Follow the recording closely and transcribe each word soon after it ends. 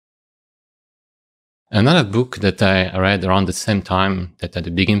Another book that I read around the same time that had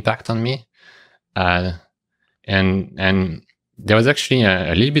a big impact on me, and there was actually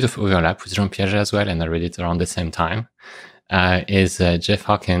a little bit of overlap with Jean Piaget as well, and I read it around the same time, is Jeff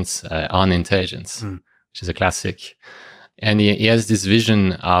Hawkins' On Intelligence, which is a classic. And he has this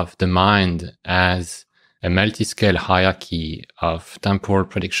vision of the mind as a multi-scale hierarchy of temporal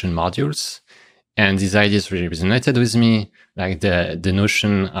prediction modules. And these ideas really resonated with me, like the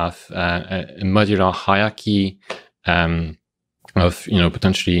notion of a modular hierarchy of,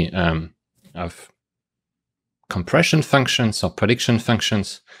 potentially of compression functions or prediction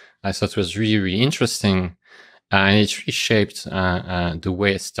functions. I thought was really, really interesting. And it really shaped the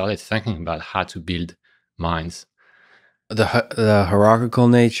way I started thinking about how to build minds. The hierarchical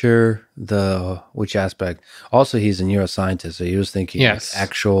nature, which aspect? Also, he's a neuroscientist, so he was thinking yes.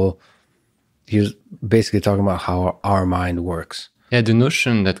 He was basically talking about how our mind works. Yeah, the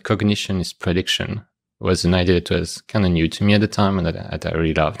notion that cognition is prediction was an idea that was kind of new to me at the time and that I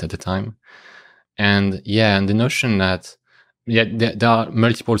really loved at the time. And the notion that there are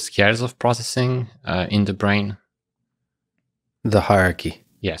multiple scales of processing in the brain. The hierarchy.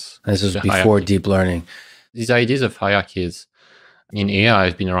 Yes. This was before hierarchy. Deep learning. These ideas of hierarchies in AI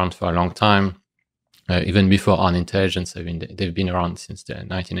have been around for a long time. Even before On Intelligence, they've been around since the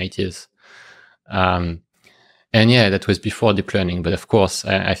 1980s. And that was before deep learning. But of course,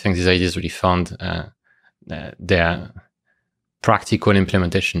 I think these ideas really found their practical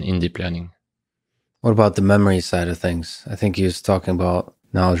implementation in deep learning. What about the memory side of things? I think he was talking about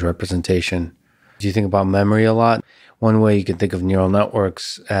knowledge representation. Do you think about memory a lot? One way you can think of neural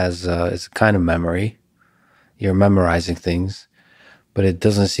networks as a kind of memory. You're memorizing things, but it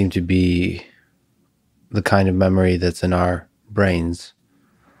doesn't seem to be the kind of memory that's in our brains,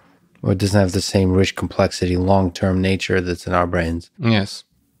 or it doesn't have the same rich complexity, long-term nature that's in our brains. Yes.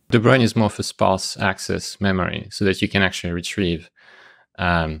 The brain is more of a sparse access memory so that you can actually retrieve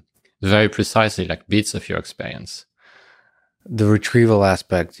very precisely like bits of your experience. The retrieval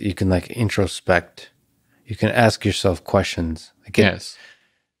aspect, you can like introspect. You can ask yourself questions. Yes.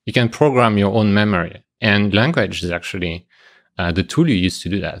 You can program your own memory. And language is actually the tool you use to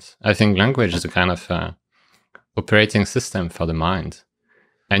do that. I think language is a kind of operating system for the mind.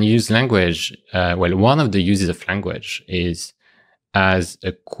 And you use language, one of the uses of language is as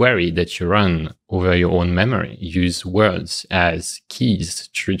a query that you run over your own memory. You use words as keys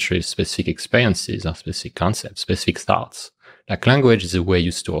to retrieve specific experiences or specific concepts, specific thoughts. Like language is a way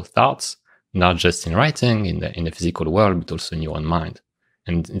you store thoughts, not just in writing, in the physical world, but also in your own mind.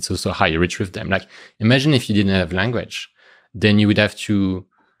 And it's also how you retrieve them. Like, imagine if you didn't have language, then you would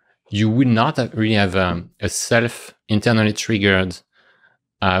not really have a self-internally triggered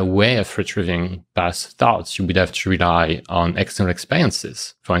way of retrieving past thoughts. You would have to rely on external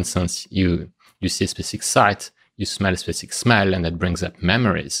experiences. For instance, you see a specific sight, you smell a specific smell, and that brings up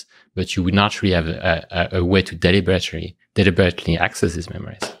memories. But you would not really have a way to deliberately access these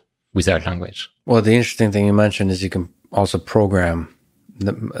memories without language. Well, the interesting thing you mentioned is you can also program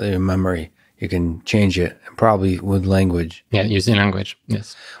the memory. You can change it, probably with language. Yeah, using language,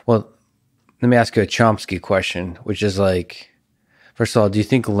 yes. Well, let me ask you a Chomsky question, which is like, first of all, do you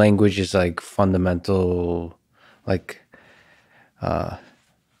think language is like fundamental, like,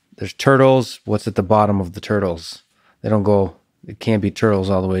 there's turtles, what's at the bottom of the turtles? It can't be turtles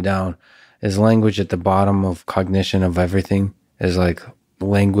all the way down. Is language at the bottom of cognition of everything? Is like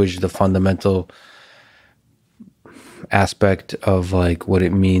language the fundamental aspect of like what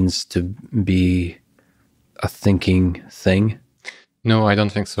it means to be a thinking thing? No, I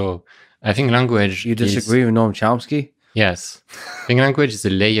don't think so. I think language You disagree with Noam Chomsky? Yes. I think language is a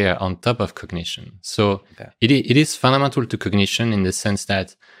layer on top of cognition. So it is fundamental to cognition in the sense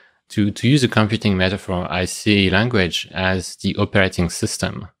that, to use a computing metaphor, I see language as the operating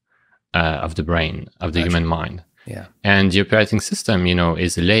system of the brain, of the human mind. Yeah. And the operating system,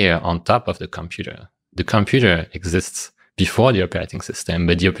 is a layer on top of the computer. The computer exists before the operating system,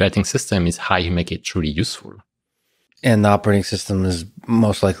 but the operating system is how you make it truly useful. And the operating system is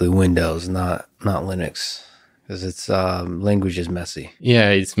most likely Windows, not Linux, because its language is messy. Yeah,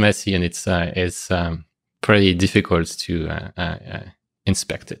 it's messy, and it's pretty difficult to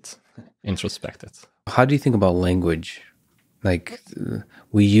inspect it, introspect it. How do you think about language? Like,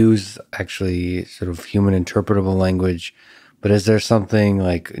 we use actually sort of human interpretable language, but is there something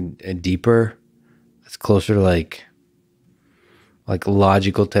like deeper that's closer to like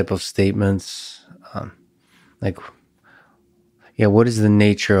logical type of statements? What is the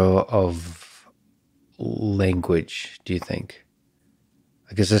nature of language, do you think?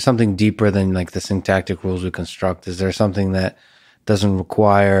 Like, is there something deeper than like the syntactic rules we construct? Is there something that doesn't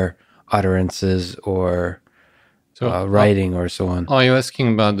require utterances or So, writing or so on. are you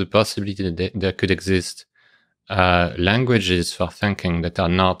asking about the possibility that there could exist languages for thinking that are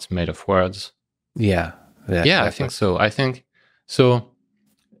not made of words? Yeah. Yeah, I think so. I think so.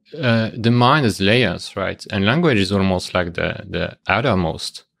 The mind is layers, right? And language is almost like the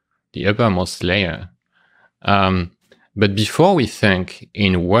uppermost layer. But before we think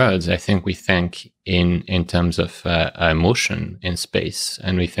in words, I think we think in terms of motion in space,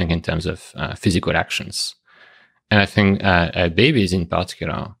 and we think in terms of physical actions. And I think babies in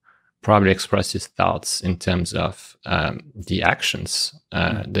particular probably express his thoughts in terms of the actions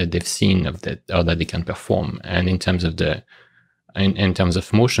that they've seen of that, or that they can perform, and in terms of in terms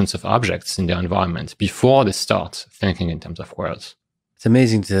of motions of objects in their environment before they start thinking in terms of words. It's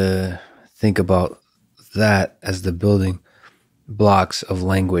amazing to think about that as the building blocks of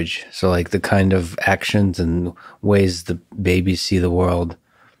language. So like the kind of actions and ways the babies see the world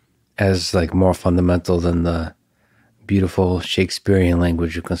as like more fundamental than the beautiful Shakespearean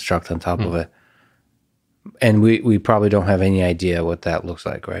language you construct on top of it. And we probably don't have any idea what that looks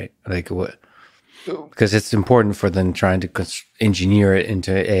like, right? Like what, because it's important for them trying to engineer it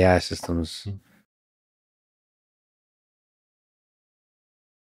into AI systems.